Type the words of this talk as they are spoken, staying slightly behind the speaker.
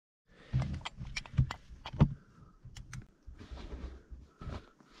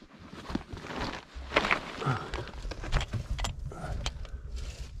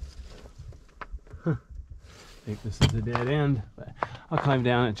think this is a dead end, but I'll climb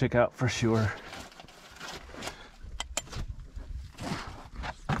down and check out for sure.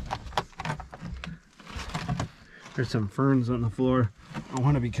 There's some ferns on the floor. I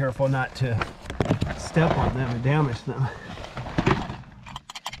want to be careful not to step on them and damage them.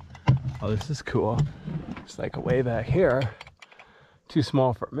 Oh, this is cool. It's like way back here. Too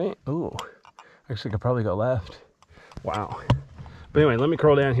small for me. Ooh, actually I could probably go left. Wow. But anyway, let me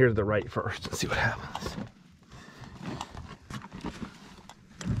crawl down here to the right first and see what happens.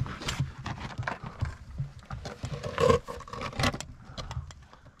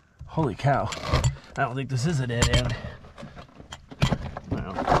 Holy cow. I don't think this is a dead end.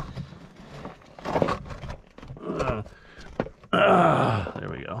 No. There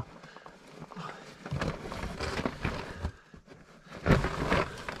we go.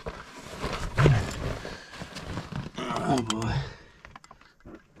 Oh boy.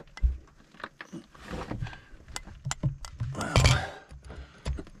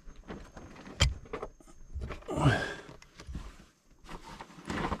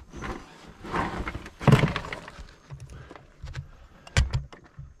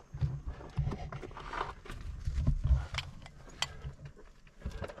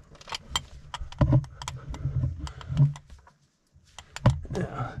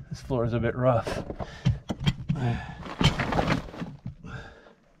 Yeah, this floor is a bit rough.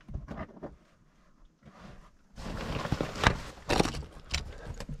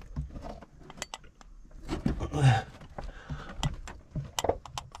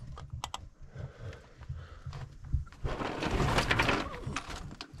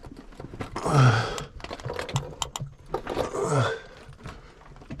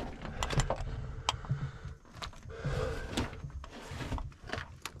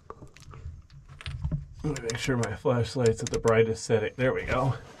 Let me make sure my flashlight's at the brightest setting. There we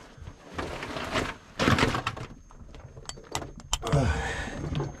go.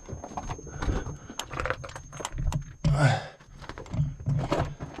 I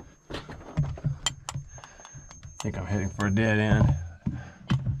think I'm heading for a dead end.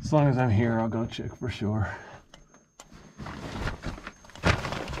 As long as I'm here, I'll go check for sure.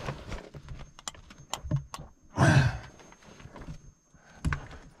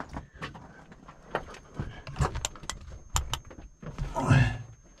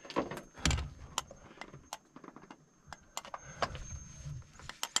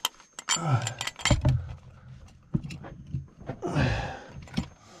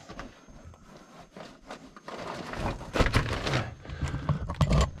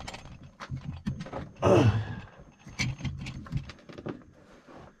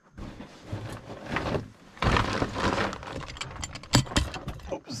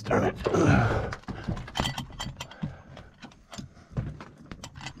 Oops, darn it.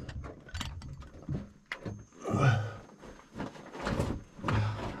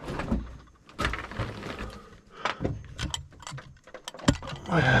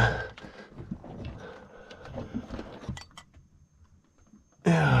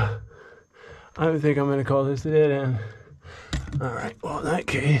 Yeah, I think I'm gonna call this a dead end. All right, well, in that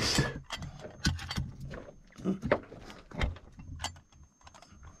case,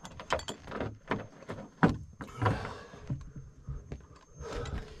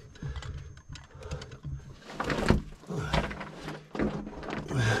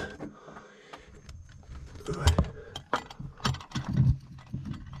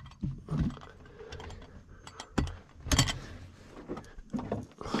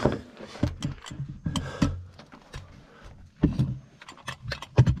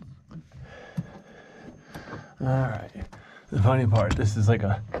 all right. The funny part, this is like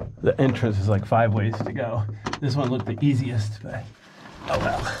the entrance is like 5 ways to go. This one looked the easiest, but oh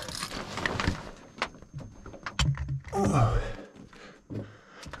well. Oh.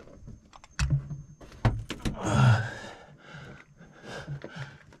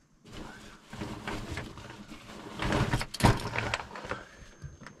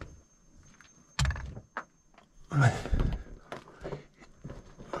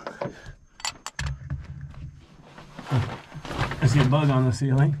 I see a bug on the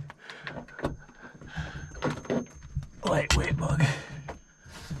ceiling. Lightweight bug.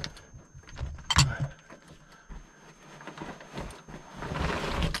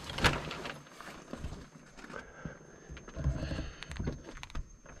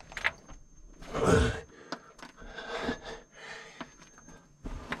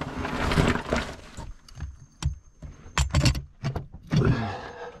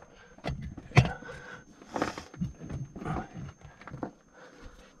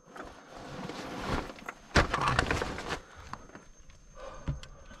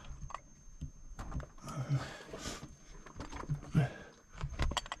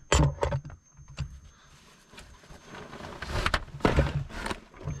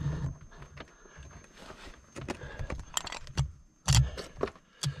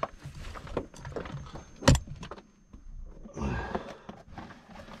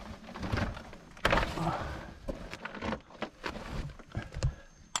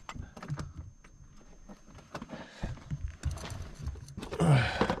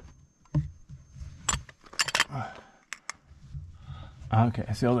 Okay,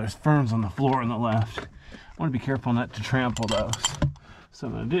 so there's ferns on the floor on the left. I want to be careful not to trample those. So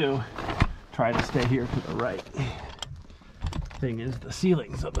I'm going to do, try to stay here to the right. Thing is, the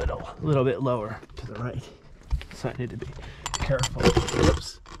ceiling's a little bit lower to the right. So I need to be careful.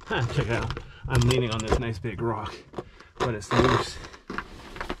 Oops. Check it out. I'm leaning on this nice big rock, but it's loose.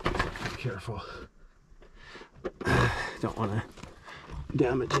 Be careful. Don't want to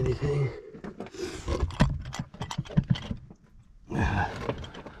damage anything.